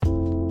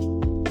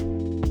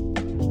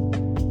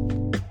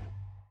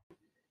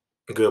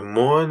Good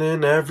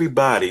morning,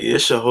 everybody.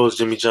 It's your host,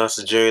 Jimmy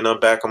Johnson Jr., and I'm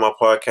back on my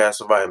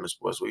podcast of Vitamin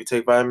Sports, where you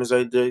take vitamins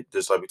every day,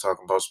 just like we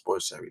talking about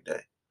sports every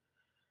day.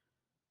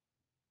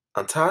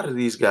 I'm tired of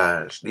these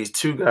guys, these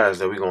two guys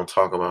that we're going to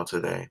talk about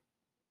today,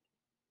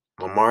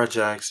 Lamar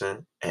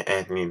Jackson and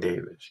Anthony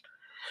Davis.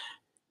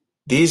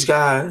 These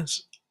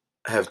guys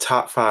have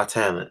top 5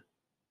 talent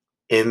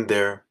in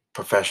their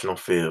professional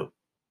field,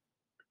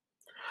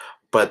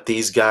 but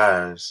these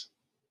guys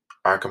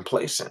are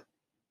complacent.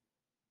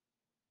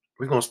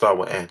 We're going to start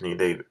with Anthony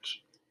Davis.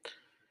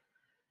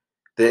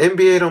 The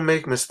NBA don't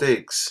make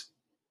mistakes,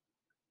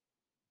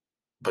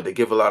 but they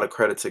give a lot of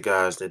credit to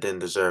guys that didn't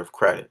deserve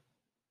credit.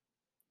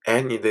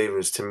 Anthony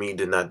Davis, to me,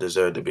 did not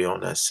deserve to be on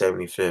that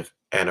 75th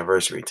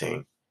anniversary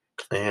team.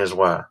 And here's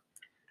why.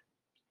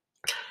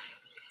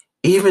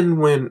 Even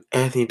when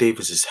Anthony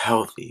Davis is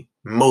healthy,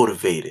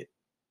 motivated,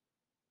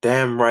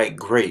 damn right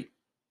great,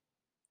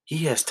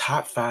 he has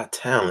top 5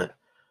 talent,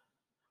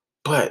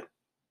 but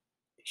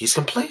he's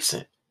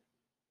complacent.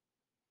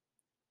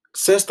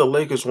 Since the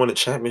Lakers won a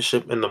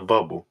championship in the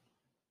bubble,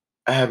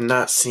 I have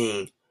not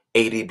seen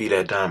AD be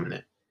that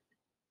dominant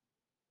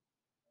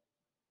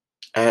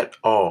at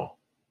all.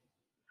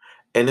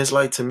 And it's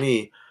like, to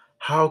me,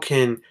 how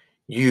can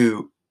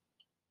you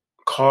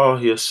call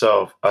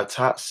yourself a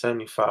top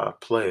 75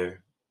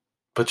 player,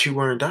 but you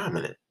weren't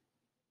dominant?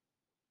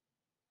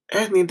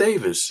 Anthony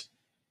Davis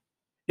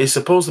is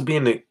supposed to be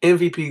in the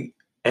MVP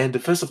and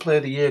Defensive Player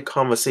of the Year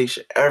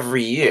conversation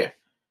every year.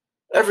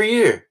 Every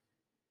year.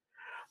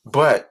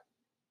 But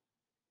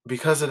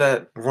because of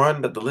that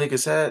run that the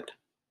Lakers had,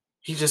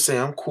 he just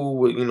saying, I'm cool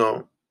with,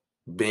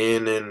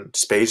 being in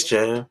Space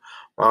Jam.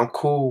 I'm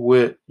cool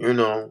with,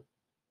 winning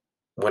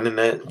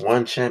that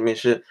one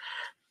championship.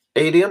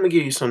 AD, I'm going to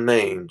give you some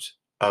names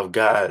of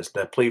guys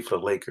that played for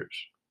the Lakers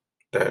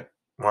that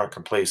weren't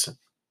complacent.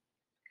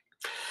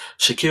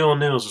 Shaquille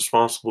O'Neal is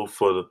responsible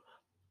for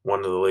one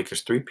of the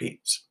Lakers'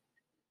 three-peats.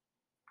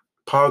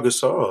 Paul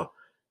Gasol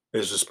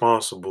is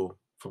responsible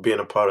for being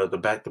a part of the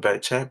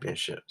back-to-back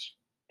championships.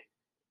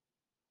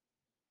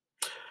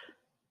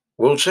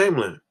 Will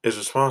Chamberlain is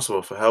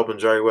responsible for helping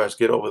Jerry West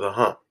get over the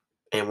hump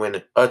and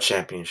win a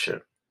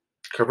championship.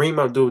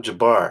 Kareem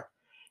Abdul-Jabbar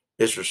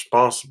is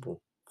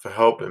responsible for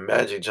helping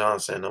Magic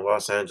Johnson and the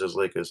Los Angeles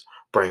Lakers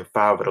bring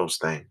 5 of those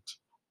things.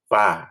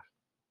 5.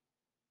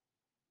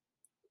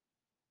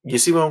 You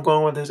see where I'm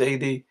going with this,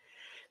 AD?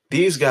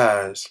 These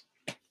guys,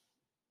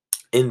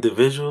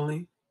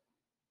 individually,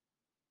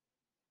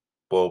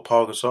 well,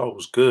 Paul Gasol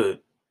was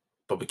good,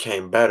 but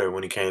became better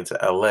when he came to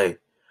LA.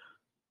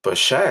 But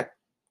Shaq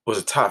was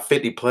a top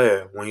 50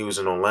 player when he was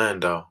in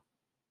Orlando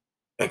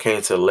and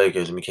came to the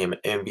Lakers and became an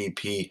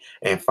MVP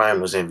and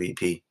Finals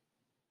MVP.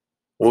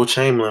 Will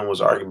Chamberlain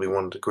was arguably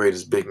one of the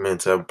greatest big men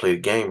to ever play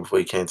the game before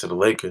he came to the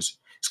Lakers.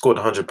 He scored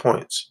 100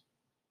 points.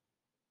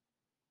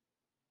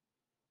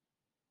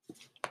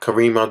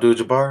 Kareem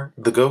Abdul-Jabbar,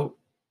 the GOAT,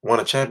 won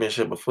a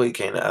championship before he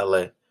came to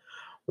LA.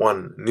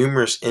 Won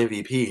numerous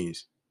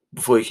MVPs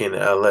before he came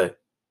to LA.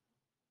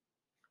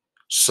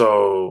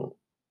 So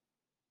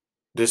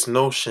this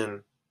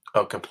notion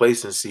of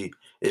complacency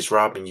is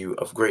robbing you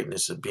of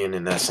greatness of being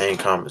in that same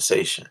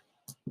conversation.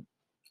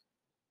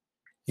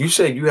 You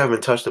said you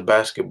haven't touched a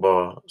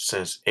basketball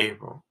since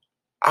April.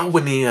 I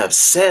wouldn't even have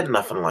said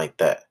nothing like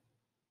that.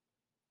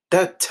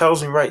 That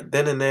tells me right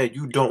then and there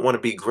you don't want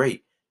to be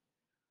great.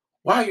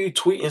 Why are you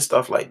tweeting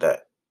stuff like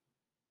that?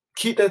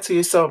 Keep that to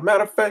yourself.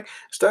 Matter of fact,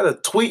 instead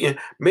of tweeting,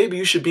 maybe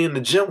you should be in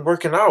the gym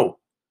working out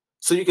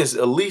so you can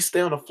at least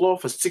stay on the floor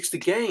for 60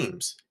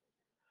 games.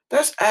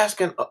 That's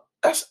asking.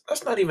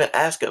 That's not even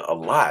asking a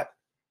lot.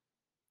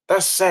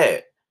 That's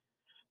sad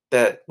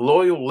that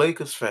loyal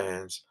Lakers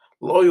fans,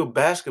 loyal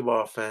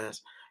basketball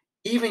fans,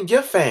 even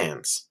your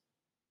fans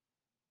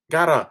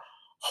gotta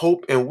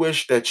hope and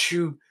wish that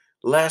you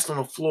last on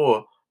the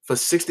floor for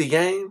 60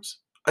 games?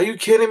 Are you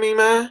kidding me,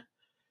 man?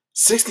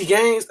 60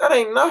 games? That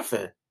ain't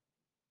nothing.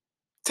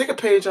 Take a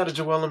page out of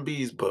Joel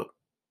Embiid's book.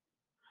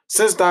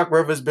 Since Doc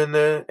Rivers been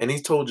there and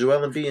he's told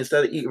Joel Embiid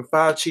instead of eating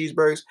 5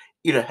 cheeseburgers,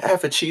 eat a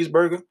half a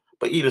cheeseburger,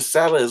 but eat a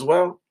salad as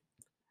well.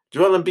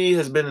 Joel Embiid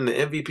has been in the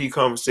MVP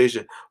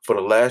conversation for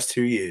the last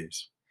 2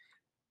 years.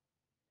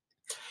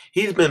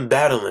 He's been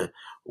battling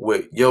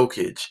with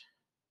Jokic,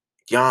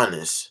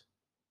 Giannis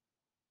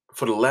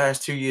for the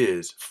last 2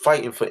 years,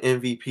 fighting for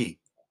MVP.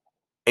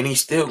 And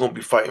he's still going to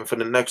be fighting for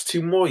the next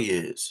 2 more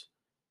years.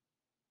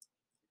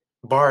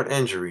 Barred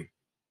injury.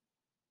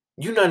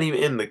 You're not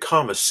even in the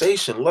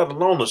conversation, let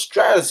alone the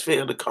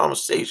stratosphere of the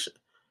conversation.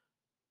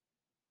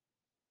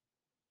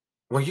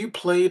 When you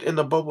played in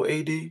the bubble,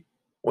 AD,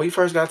 when you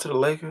first got to the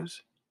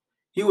Lakers,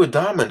 you were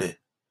dominant.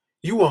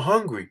 You were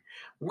hungry.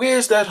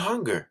 Where's that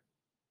hunger?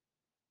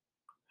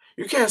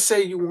 You can't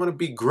say you want to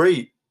be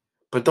great,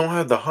 but don't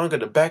have the hunger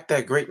to back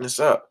that greatness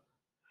up.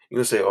 You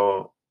can say,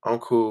 oh, I'm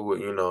cool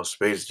with,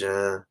 Space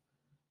Jam,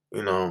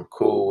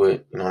 cool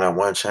with, that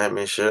one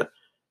championship.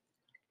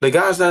 The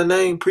guys that I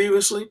named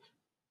previously,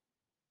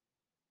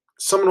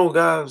 some of those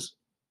guys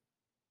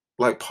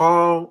like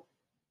Paul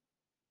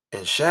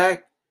and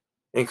Shaq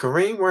and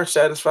Kareem weren't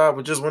satisfied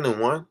with just winning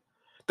one.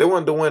 They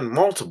wanted to win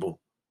multiple,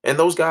 and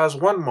those guys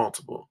won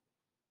multiple.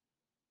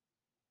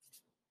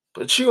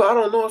 But you, I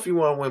don't know if you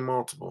want to win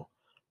multiple.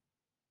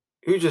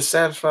 You're just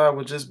satisfied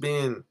with just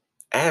being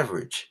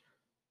average.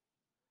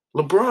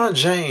 LeBron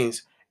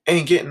James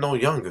ain't getting no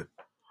younger.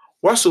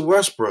 Russell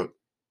Westbrook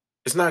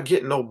is not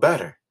getting no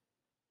better.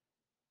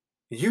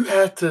 You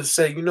have to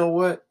say, you know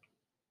what,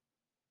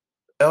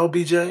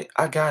 LBJ,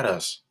 I got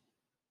us.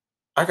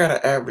 I got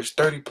to average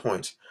 30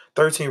 points,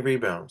 13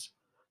 rebounds,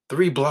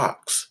 3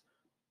 blocks.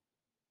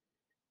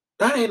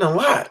 That ain't a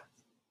lot.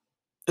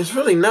 It's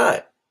really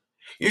not.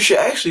 You should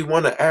actually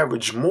want to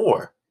average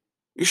more.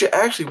 You should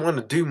actually want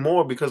to do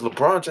more because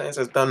LeBron James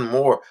has done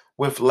more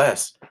with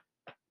less.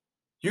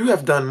 You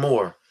have done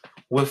more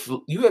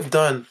you have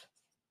done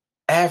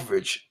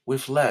average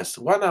with less.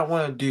 Why not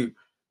want to do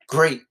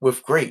great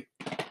with great?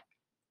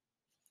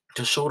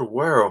 To show the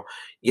world,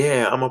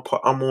 yeah, I'm on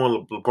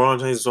LeBron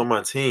James is on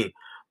my team,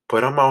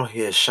 but I'm out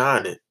here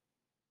shining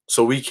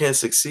so we can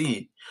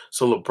succeed.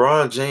 So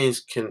LeBron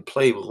James can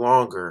play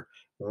longer,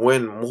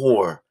 win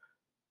more,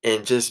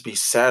 and just be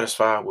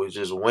satisfied with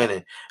just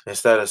winning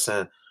instead of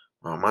saying,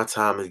 "Oh, my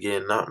time is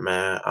getting up,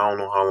 man. I don't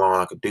know how long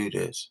I could do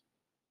this."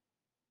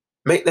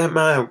 Make that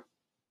man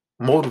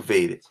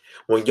motivated.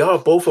 When y'all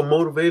both are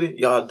motivated,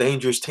 y'all a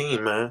dangerous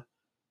team, man.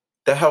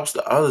 That helps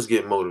the others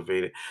get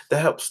motivated. That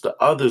helps the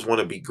others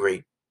want to be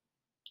great.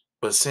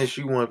 But since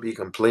you want to be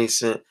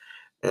complacent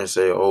and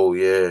say, "Oh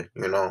yeah,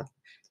 I'm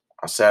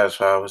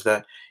satisfied with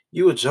that,"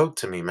 you a joke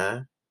to me,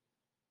 man.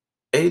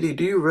 AD,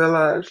 do you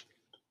realize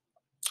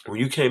when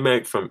you came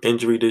back from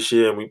injury this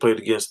year and we played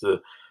against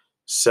the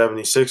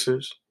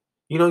 76ers,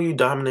 you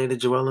dominated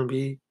Joel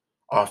Embiid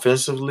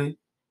offensively.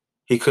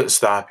 He couldn't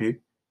stop you.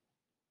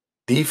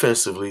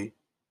 Defensively,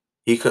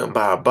 he couldn't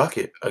buy a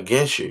bucket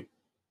against you.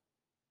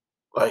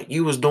 Like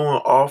you was doing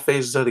all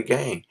phases of the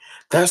game.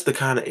 That's the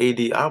kind of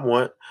AD I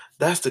want.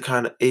 That's the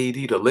kind of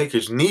AD the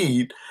Lakers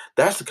need.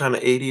 That's the kind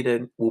of AD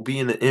that will be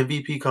in the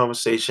MVP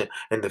conversation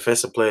and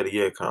Defensive Player of the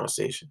Year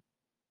conversation.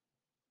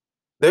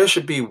 There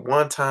should be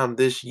one time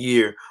this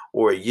year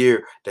or a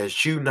year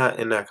that you not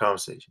in that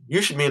conversation.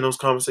 You should be in those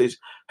conversations.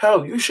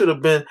 Hell, you should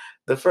have been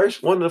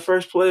one of the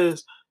first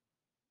players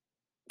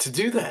to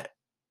do that.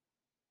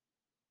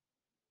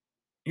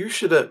 You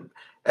should have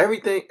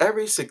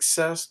every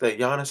success that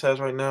Giannis has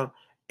right now,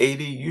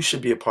 AD, you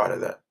should be a part of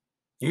that.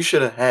 You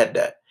should have had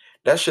that.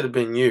 That should have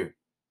been you.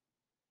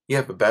 You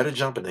have a better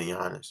jumper than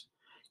Giannis.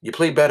 You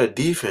play better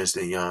defense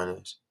than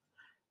Giannis.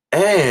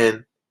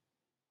 And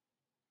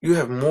you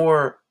have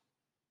more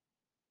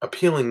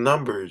appealing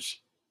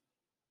numbers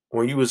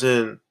when you was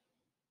in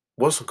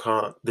what's it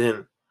called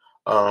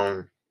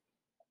um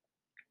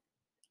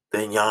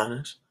than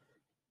Giannis.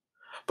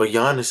 But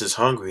Giannis is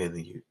hungrier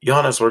than you.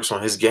 Giannis works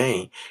on his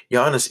game.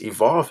 Giannis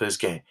evolve his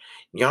game.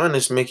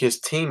 Giannis make his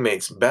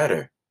teammates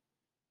better.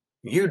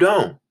 You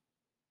don't.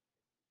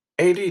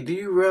 AD, do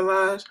you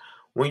realize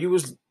when you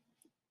was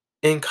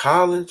in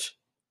college,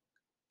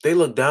 they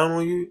looked down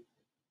on you?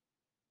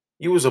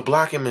 You was a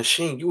blocking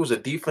machine. You was a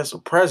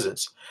defensive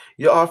presence.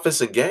 Your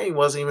offensive game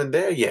wasn't even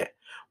there yet.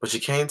 But you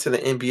came to the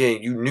NBA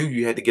and you knew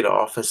you had to get an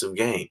offensive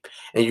game.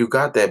 And you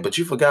got that. But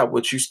you forgot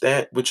what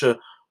your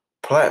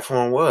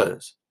platform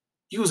was.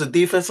 You was a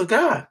defensive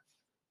guy.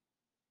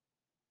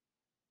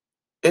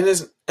 And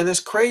it's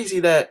crazy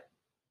that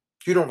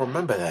you don't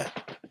remember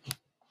that.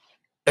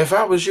 If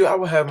I was you, I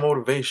would have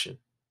motivation.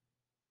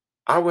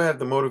 I would have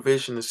the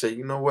motivation to say,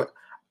 you know what?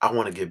 I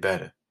want to get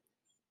better.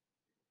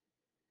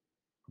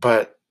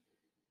 But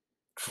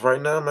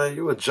right now, man,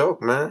 you a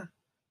joke, man.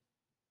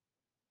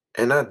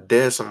 And I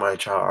dare somebody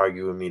try to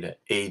argue with me that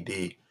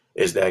AD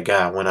is that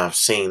guy when I've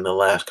seen the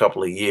last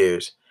couple of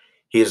years,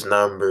 his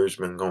numbers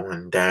been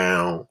going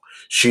down,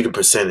 shooting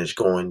percentage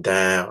going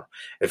down,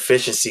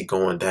 efficiency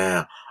going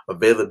down,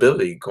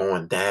 availability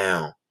going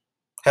down.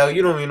 Hell,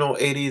 you don't even know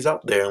AD's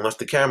up there unless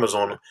the camera's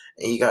on him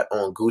and he got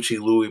on Gucci,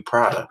 Louis,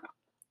 Prada.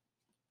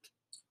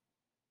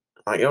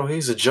 Like, yo,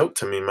 he's a joke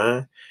to me,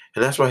 man.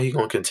 And that's why he's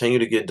gonna continue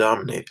to get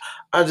dominated.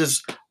 I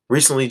just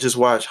recently just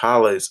watched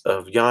highlights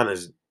of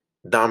Giannis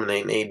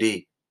dominating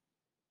AD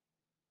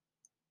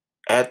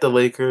at the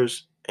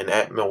Lakers and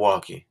at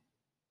Milwaukee.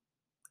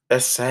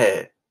 That's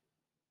sad.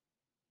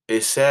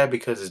 It's sad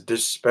because it's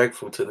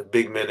disrespectful to the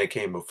big men that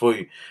came before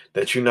you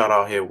that you're not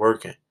out here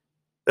working.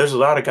 There's a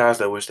lot of guys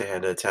that wish they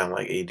had that talent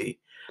like AD,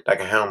 that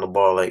can handle the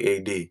ball like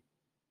AD,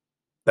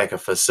 that can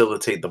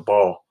facilitate the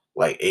ball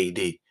like AD,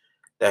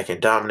 that can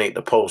dominate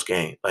the post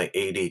game like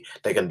AD,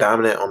 that can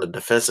dominate on the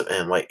defensive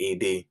end like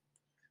AD.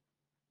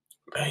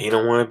 Man, he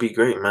don't want to be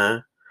great,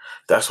 man.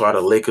 That's why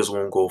the Lakers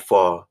won't go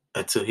far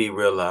until he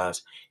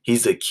realizes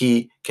he's a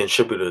key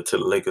contributor to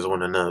the Lakers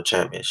winning another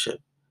championship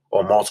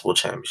or multiple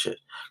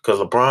championships. Because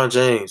LeBron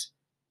James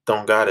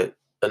don't got it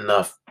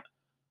enough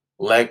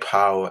leg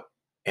power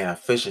and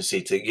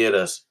efficiency to get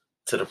us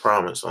to the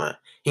promised line.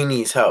 He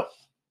needs help.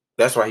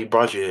 That's why he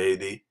brought you here,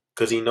 AD,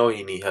 because he know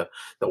he need help.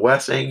 The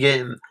West ain't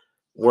getting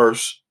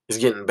worse; it's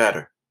getting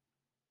better.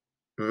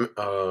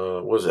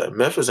 What's that?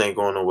 Memphis ain't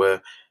going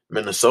nowhere.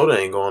 Minnesota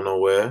ain't going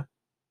nowhere.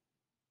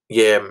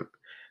 Yeah,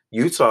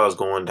 Utah is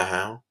going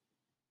down,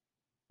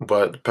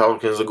 but the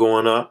Pelicans are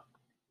going up.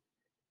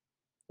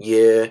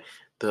 Yeah,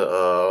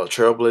 the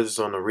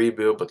Trailblazers on the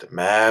rebuild, but the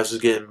Mavs is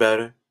getting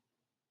better.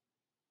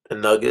 The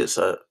Nuggets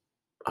are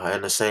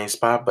in the same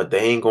spot, but they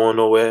ain't going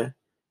nowhere.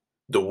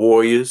 The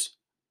Warriors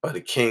are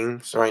the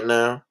Kings right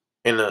now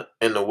in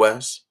the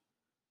West.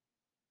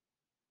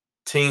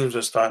 Teams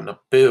are starting to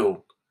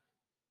build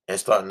and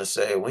starting to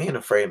say, we ain't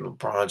afraid of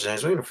LeBron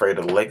James. We ain't afraid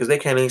of the Lakers. They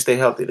can't even stay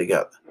healthy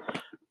together.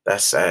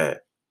 That's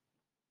sad.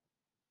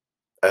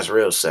 That's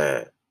real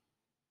sad.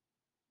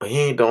 But he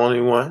ain't the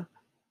only one.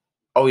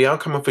 Oh, yeah, I'm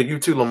coming for you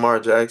too, Lamar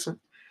Jackson.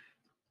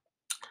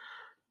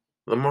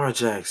 Lamar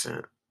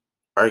Jackson,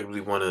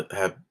 arguably one of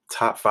have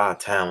top 5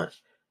 talent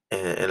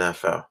in the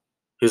NFL.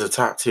 He's a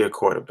top tier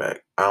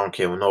quarterback. I don't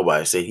care what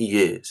nobody say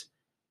he is.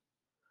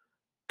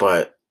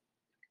 But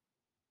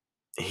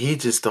he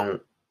just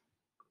don't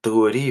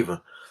do it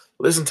either.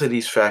 Listen to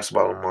these facts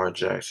about Lamar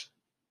Jackson.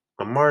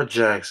 Lamar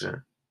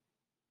Jackson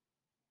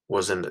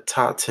was in the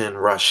top 10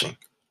 rushing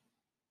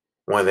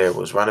when there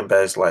was running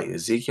backs like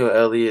Ezekiel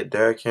Elliott,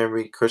 Derrick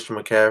Henry, Christian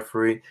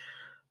McCaffrey,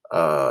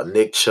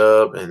 Nick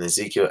Chubb, and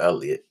Ezekiel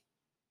Elliott.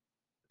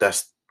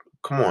 That's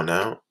come on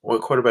now.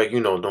 What quarterback you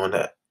know doing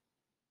that?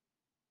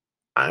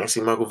 I ain't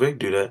seen Michael Vick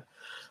do that.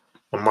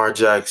 Lamar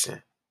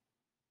Jackson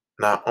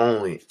not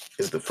only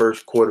is the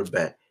first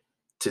quarterback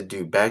to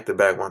do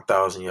back-to-back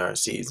 1,000-yard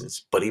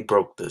seasons, but he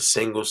broke the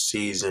single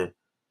season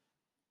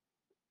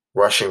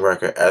rushing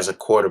record as a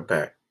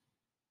quarterback,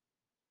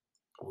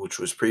 which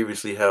was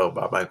previously held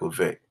by Michael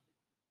Vick.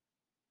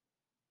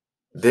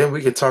 Then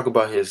we could talk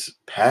about his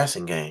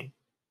passing game.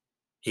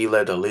 He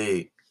led the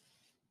league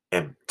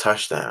in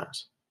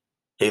touchdowns.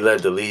 He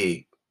led the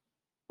league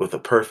with a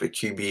perfect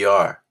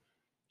QBR.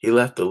 He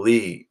left the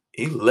league.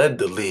 He led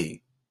the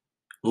league.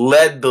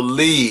 Led the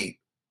league.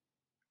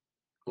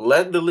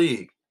 Led the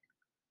league.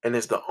 And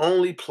is the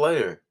only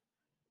player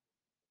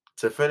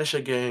to finish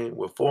a game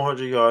with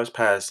 400 yards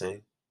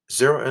passing,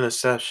 0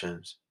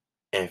 interceptions,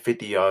 and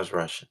 50 yards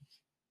rushing.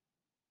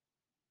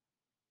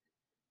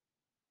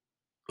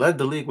 Led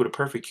the league with a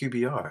perfect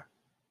QBR.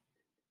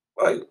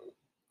 Like,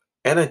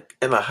 and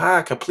a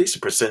high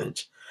completion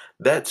percentage.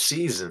 That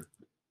season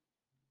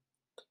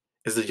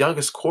is the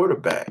youngest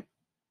quarterback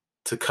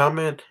to come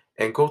in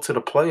and go to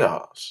the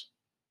playoffs,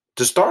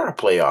 to start a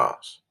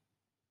playoffs.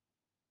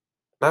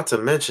 Not to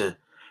mention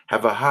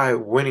have a high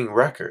winning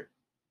record.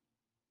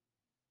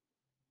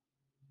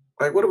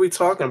 Like, what are we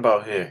talking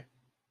about here?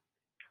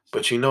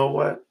 But you know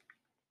what?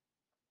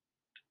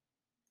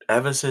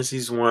 Ever since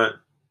he's won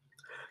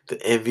the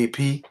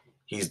MVP,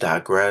 he's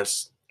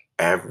digressed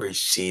every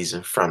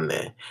season from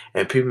there.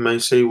 And people may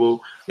say,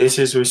 well, it's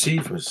his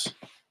receivers.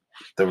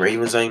 The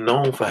Ravens ain't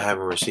known for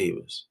having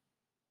receivers.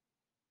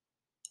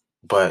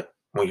 But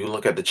when you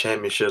look at the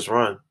championships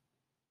run,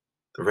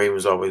 the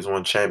Ravens always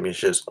won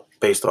championships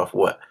based off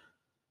what?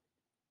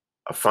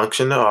 A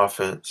functioning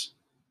offense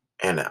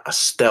and a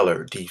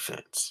stellar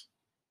defense.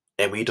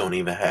 And we don't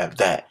even have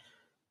that.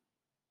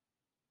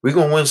 We're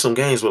going to win some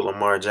games with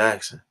Lamar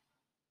Jackson.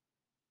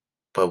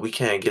 But we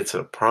can't get to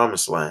the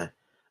promised land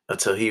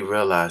until he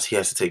realizes he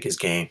has to take his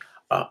game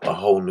a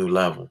whole new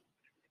level.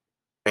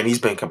 And he's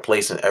been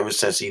complacent ever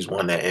since he's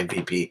won that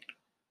MVP.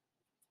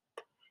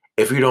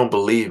 If you don't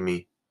believe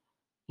me,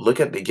 look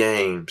at the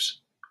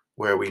games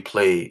where we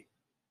played.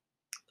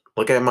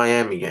 Look at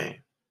Miami game.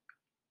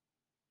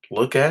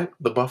 Look at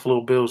the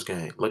Buffalo Bills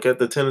game. Look at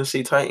the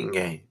Tennessee Titan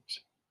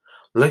games.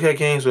 Look at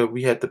games where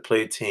we had to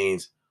play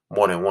teams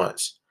more than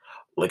once.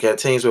 Look at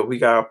teams where we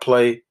got to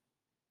play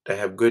that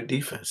have good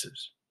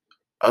defenses.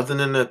 Other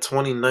than the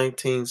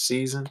 2019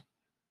 season,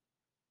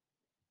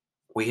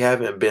 we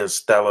haven't been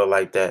stellar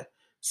like that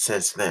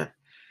since then.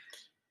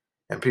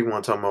 And people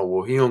want to talk about,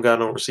 well, he don't got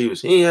no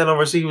receivers. He ain't had no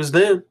receivers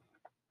then.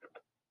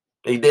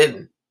 He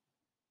didn't.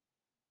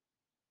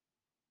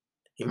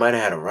 He might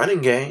have had a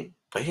running game,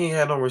 but he ain't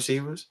had no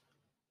receivers.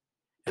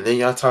 And then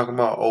y'all talking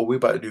about, oh, we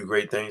about to do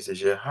great things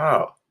this year.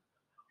 How?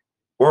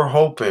 We're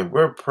hoping,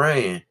 we're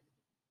praying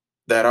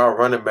that our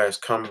running backs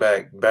come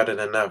back better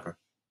than ever.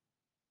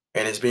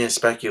 And it's being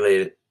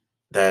speculated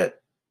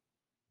that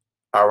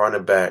our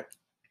running back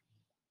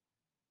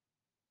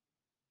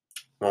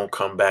won't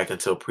come back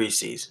until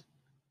preseason.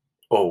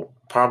 Oh,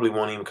 probably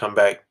won't even come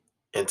back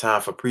in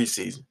time for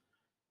preseason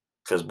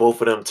because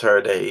both of them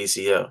tear their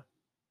ACL.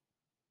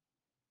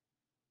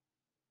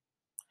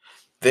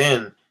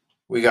 Then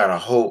we gotta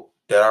hope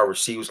that our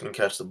receivers can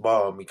catch the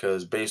ball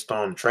because based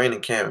on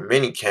training camp and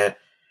mini camp,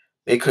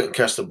 they couldn't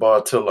catch the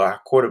ball till our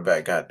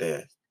quarterback got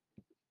there.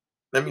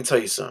 Let me tell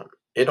you something.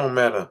 It don't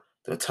matter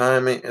the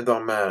timing, it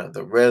don't matter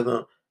the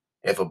rhythm.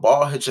 If a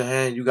ball hits your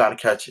hand, you gotta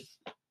catch it.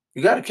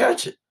 You gotta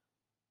catch it.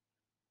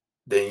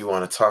 Then you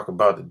want to talk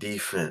about the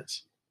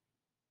defense.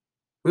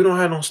 We don't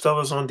have no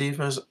stellars on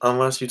defense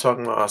unless you're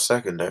talking about our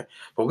secondary.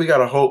 But we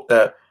gotta hope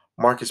that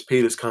Marcus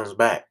Peters comes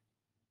back.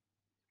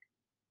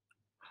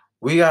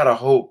 We gotta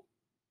hope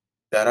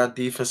that our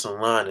defensive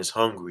line is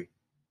hungry.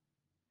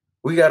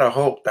 We gotta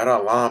hope that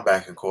our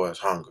linebacking core is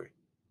hungry.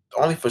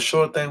 The only for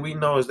sure thing we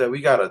know is that we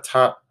got a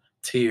top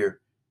tier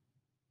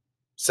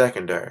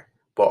secondary.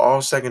 But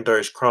all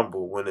secondaries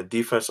crumble when the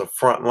defensive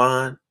front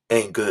line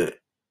ain't good.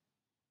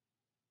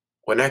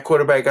 When that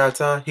quarterback got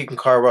time, he can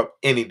carve up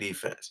any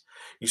defense.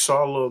 You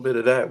saw a little bit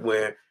of that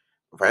where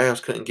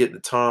Rams couldn't get to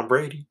Tom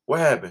Brady. What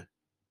happened?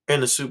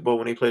 In the Super Bowl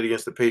when they played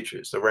against the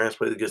Patriots. The Rams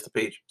played against the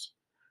Patriots.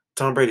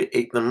 Tom Brady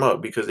ate them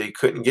up because they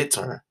couldn't get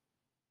to him.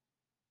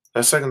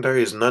 That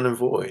secondary is none and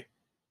void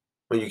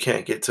when you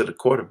can't get to the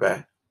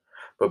quarterback.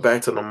 But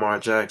back to Lamar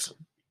Jackson.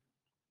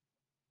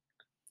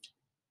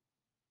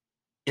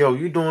 Yo,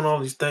 you doing all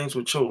these things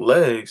with your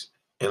legs,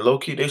 and low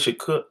key they should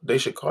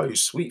call you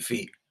sweet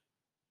feet.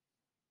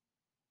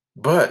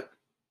 But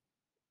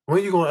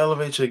when you gonna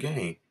elevate your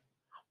game?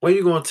 When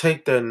you gonna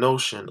take that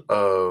notion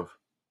of,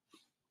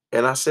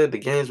 and I said the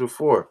games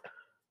before,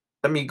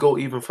 let me go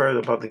even further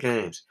about the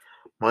games.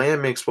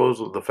 Miami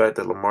exposed the fact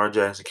that Lamar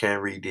Jackson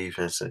can't read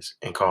defenses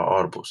and call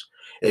audibles.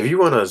 If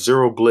you run a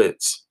zero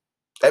blitz,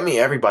 that means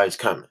everybody's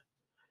coming.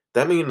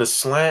 That means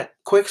the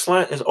quick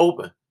slant is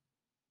open.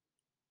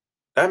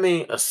 That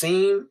means a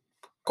seam,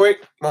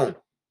 quick, boom.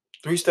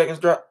 3 seconds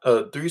drop,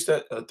 3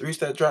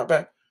 step drop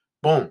back,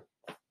 boom.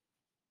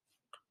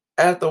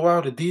 After a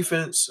while, the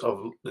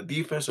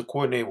defensive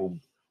coordinator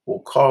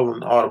will call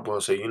an audible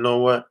and say, you know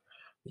what?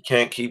 We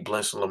can't keep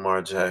blitzing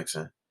Lamar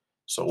Jackson.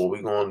 So what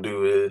we're gonna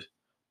do is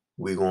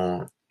we're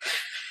gonna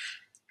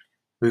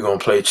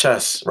play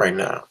chess right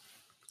now.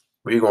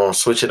 We're gonna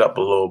switch it up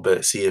a little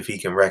bit, see if he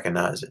can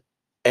recognize it.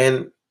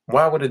 And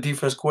why would a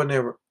defense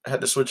coordinator have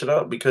to switch it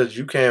up? Because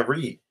you can't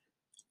read.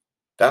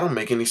 That don't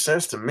make any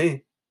sense to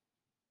me.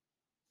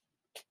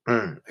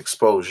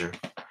 Exposure.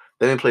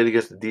 Then they played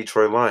against the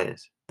Detroit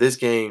Lions. This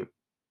game,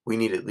 we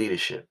needed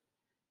leadership.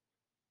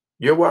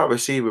 Your wide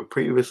receiver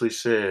previously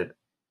said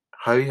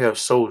how you have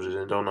soldiers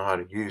and don't know how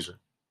to use them.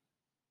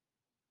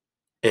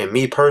 And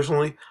me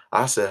personally,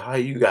 I said how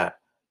you got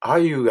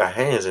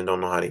hands and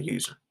don't know how to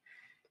use them.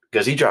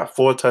 Because he dropped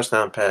 4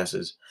 touchdown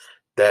passes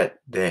that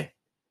day.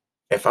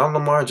 If I'm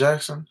Lamar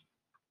Jackson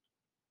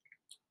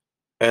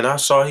and I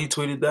saw he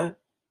tweeted that,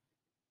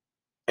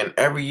 and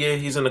every year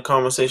he's in the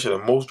conversation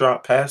of most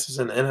dropped passes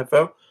in the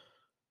NFL,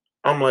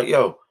 I'm like,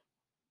 yo,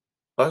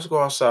 let's go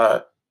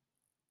outside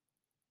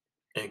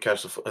and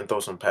and throw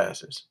some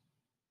passes.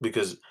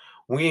 Because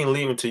we ain't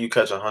leaving till you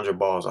catch 100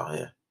 balls out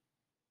here.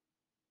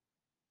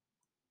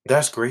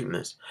 That's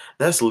greatness.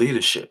 That's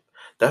leadership.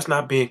 That's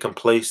not being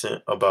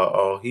complacent about,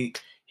 oh, he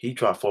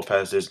dropped 4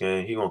 passes this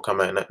game. He gonna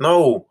come out.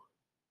 No.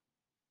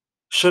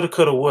 Shoulda,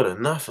 coulda, woulda.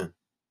 Nothing.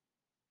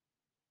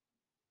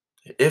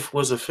 If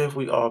was a fifth,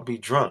 we all be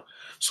drunk.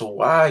 So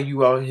why are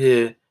you out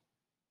here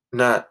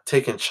not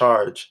taking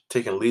charge,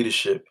 taking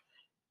leadership,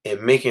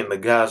 and making the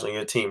guys on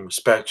your team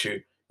respect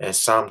you? And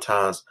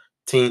sometimes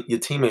your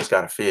teammates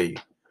gotta fear you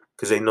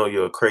because they know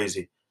you're a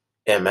crazy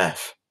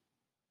MF.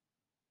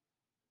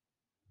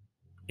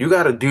 You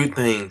gotta do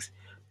things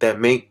that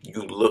make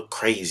you look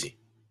crazy.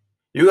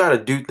 You got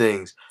to do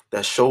things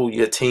that show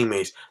your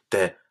teammates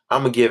that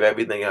I'm going to give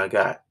everything I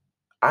got.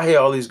 I hear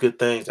all these good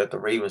things that the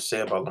Ravens say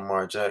about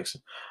Lamar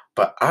Jackson,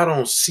 but I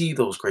don't see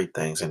those great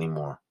things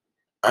anymore.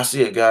 I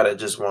see a guy that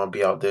just want to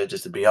be out there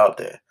just to be out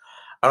there.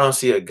 I don't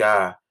see a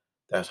guy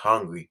that's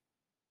hungry.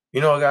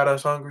 You know a guy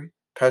that's hungry?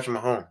 Patrick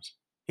Mahomes.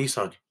 He's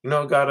hungry. You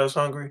know a guy that's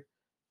hungry?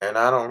 And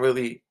I don't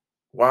really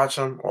watch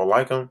him or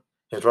like him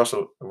is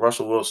Russell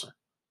Wilson.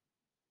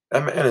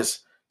 That man is,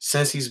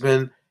 since he's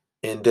been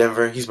in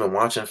Denver, he's been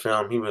watching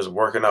film. He was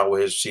working out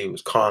with his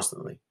receivers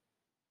constantly.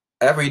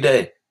 Every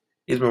day,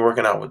 he's been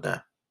working out with them.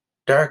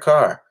 Derek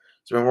Carr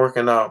has been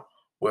working out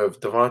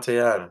with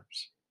Devontae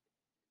Adams.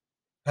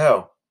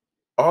 Hell,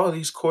 all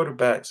these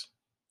quarterbacks,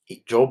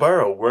 Joe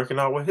Burrow working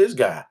out with his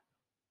guy.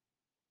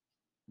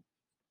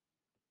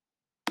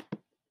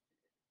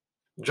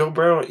 Joe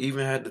Burrow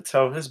even had to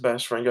tell his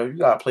best friend, yo, you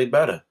got to play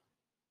better.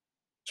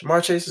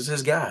 Ja'Marr Chase is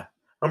his guy.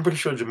 I'm pretty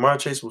sure Ja'Marr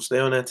Chase will stay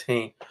on that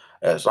team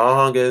as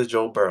long as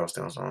Joe Burrow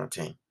stays on the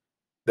team.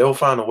 They'll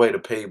find a way to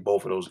pay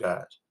both of those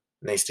guys,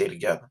 and they stay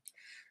together.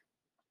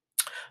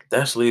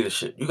 That's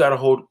leadership. You got to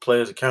hold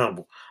players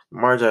accountable.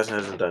 Lamar Jackson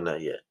hasn't done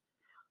that yet.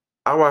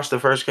 I watched the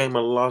first game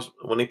of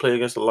when they played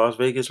against the Las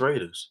Vegas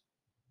Raiders.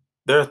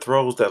 There are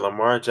throws that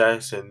Lamar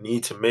Jackson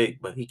needs to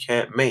make, but he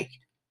can't make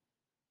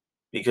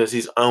because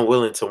he's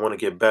unwilling to want to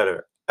get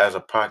better as a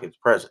pocket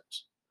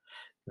presence.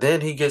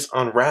 Then he gets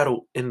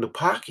unrattled in the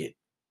pocket.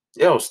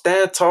 Yo,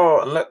 stand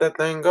tall and let that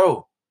thing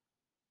go.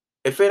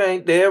 If it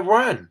ain't there,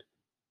 run.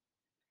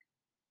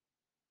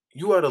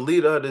 You are the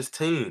leader of this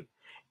team.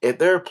 If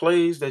there are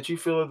plays that you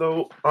feel as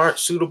though aren't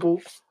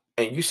suitable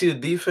and you see the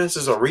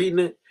defenses are reading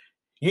it,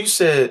 you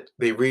said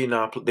they reading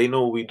they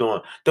know what we're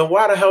doing. Then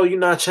why the hell are you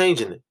not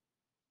changing it?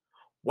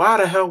 Why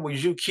the hell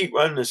would you keep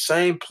running the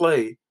same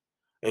play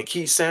and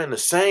keep saying the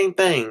same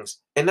things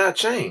and not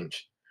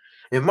change?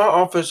 If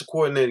my offensive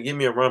coordinator give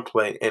me a run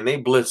play and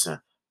they blitzing,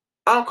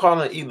 I'm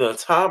calling either a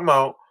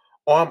timeout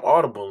or I'm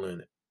audible in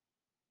it.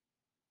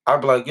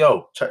 I'd be like,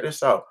 yo, check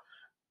this out.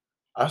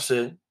 I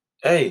said,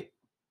 hey,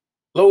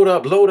 load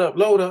up, load up,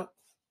 load up.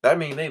 That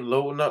means they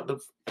loading up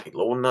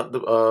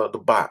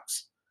the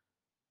box.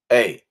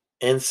 Hey,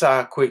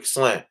 inside quick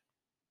slant.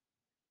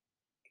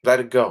 Let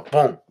it go.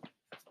 Boom.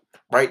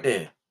 Right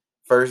there.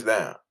 First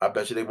down. I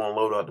bet you they won't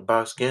load out the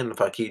box again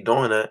if I keep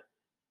doing that.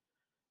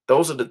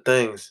 Those are the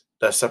things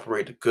that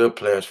separate the good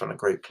players from the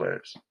great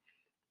players.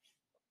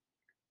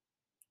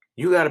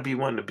 You got to be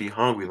one to be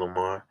hungry,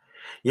 Lamar.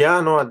 Yeah,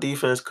 I know our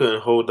defense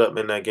couldn't hold up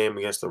in that game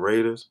against the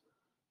Raiders,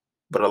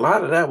 but a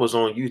lot of that was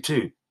on you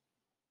too.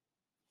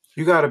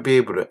 You got to be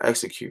able to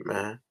execute,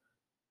 man.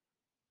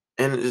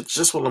 And it's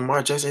just what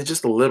Lamar Jackson, it's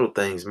just the little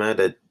things, man.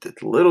 The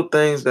little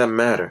things that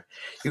matter.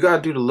 You got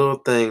to do the little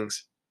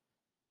things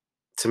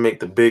to make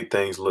the big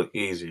things look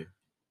easier.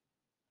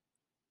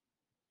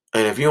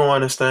 And if you don't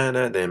understand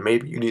that, then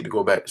maybe you need to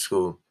go back to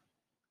school.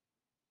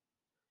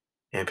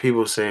 And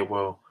people say,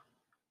 well,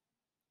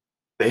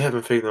 they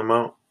haven't figured them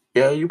out.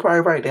 Yeah, you're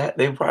probably right.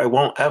 They probably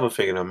won't ever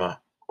figure them out.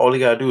 All they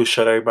got to do is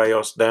shut everybody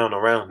else down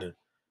around him.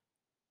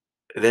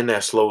 And then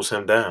that slows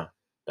him down.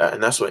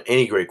 And that's what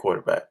any great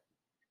quarterback.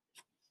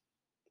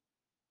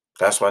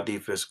 That's why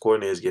defense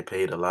coordinators get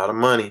paid a lot of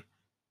money.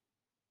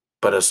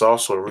 But it's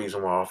also the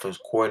reason why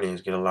offensive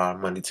coordinators get a lot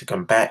of money to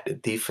combat the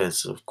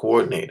defensive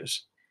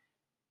coordinators.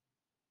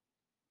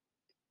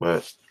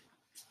 But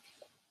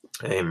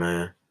hey,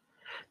 man,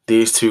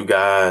 these two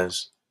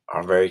guys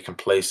are very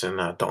complacent.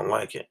 And I don't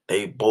like it.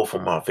 They both are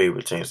my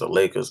favorite teams, the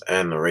Lakers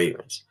and the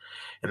Ravens.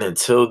 And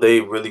until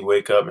they really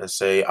wake up and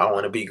say, I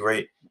want to be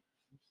great,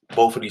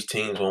 both of these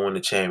teams will win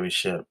the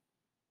championship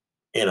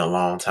in a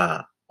long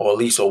time. Or at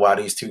least so while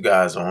these two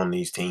guys are on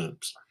these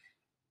teams.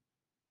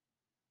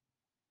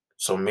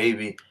 So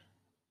maybe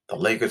the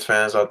Lakers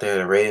fans out there,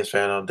 the Ravens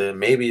fans out there,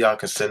 maybe y'all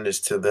can send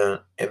this to them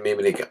and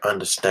maybe they can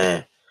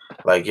understand.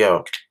 Like,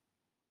 yo,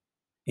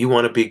 you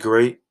want to be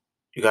great,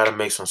 you got to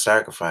make some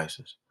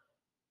sacrifices.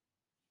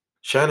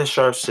 Shannon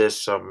Sharp says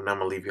something, and I'm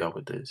going to leave you out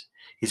with this.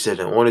 He said,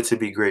 in order to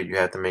be great, you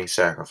have to make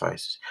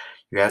sacrifices.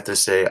 You have to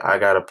say, I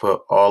got to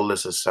put all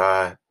this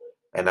aside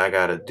and I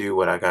got to do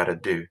what I got to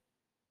do.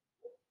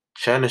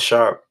 Shannon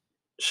Sharp,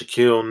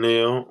 Shaquille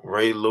O'Neal,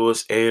 Ray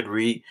Lewis, Ed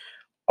Reed,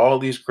 all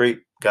these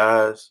great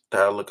guys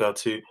that I look up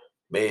to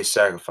made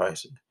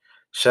sacrifices.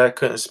 Shaq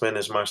couldn't spend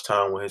as much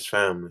time with his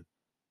family.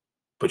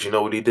 But you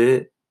know what he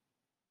did?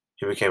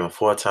 He became a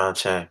four-time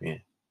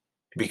champion.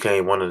 He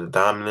became one of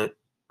the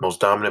most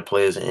dominant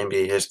players in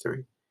NBA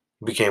history.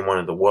 He became one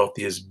of the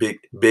wealthiest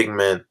big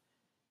men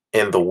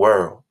in the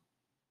world,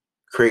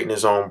 creating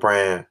his own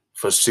brand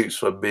for suits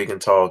for big and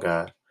tall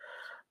guys,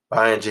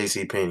 buying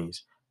J.C.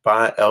 Penney's,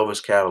 buying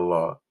Elvis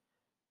catalog,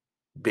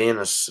 being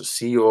a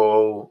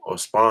CEO or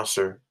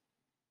sponsor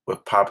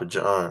with Papa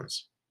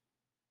John's,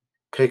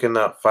 picking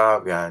up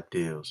Five Guy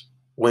deals,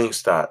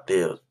 Wingstop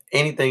deals.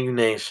 Anything you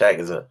name, Shaq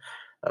is a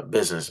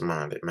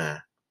business-minded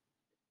man.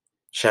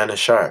 Shannon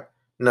Sharp.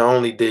 Not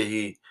only did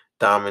he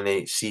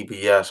dominate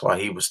CBS while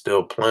he was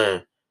still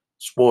playing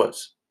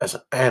sports as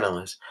an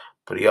analyst,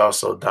 but he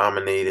also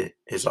dominated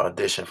his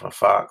audition for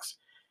Fox,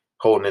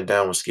 holding it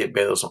down with Skip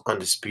Bayless on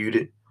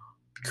Undisputed,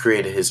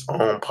 created his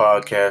own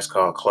podcast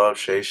called Club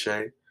Shay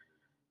Shay,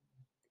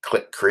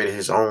 created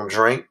his own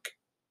drink.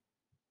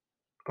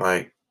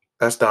 Like,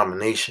 that's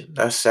domination.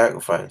 That's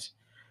sacrifice.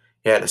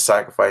 He had to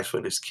sacrifice for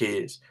his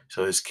kids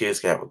so his kids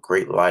can have a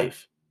great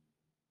life.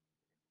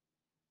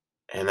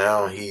 And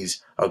now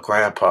he's a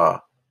grandpa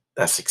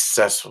that's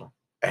successful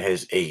at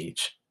his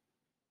age.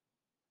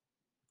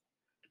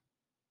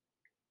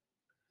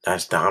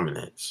 That's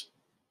dominance.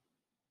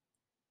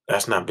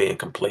 That's not being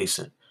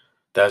complacent.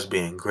 That's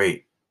being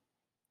great.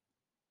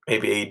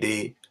 Maybe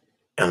AD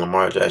and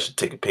Lamar Jackson should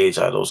take a page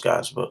out of those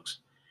guys' books.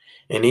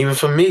 And even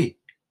for me,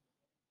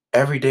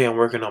 every day I'm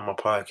working on my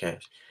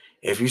podcast.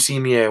 If you see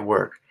me at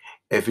work,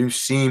 if you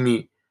see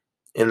me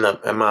in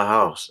my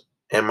house,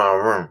 in my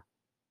room,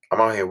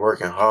 I'm out here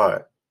working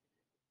hard.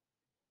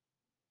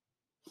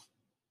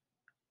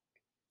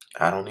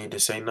 I don't need to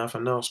say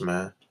nothing else,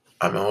 man.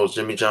 I'm your host,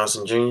 Jimmy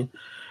Johnson Jr.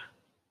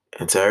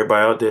 And to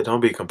everybody out there, don't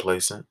be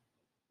complacent.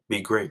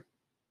 Be great.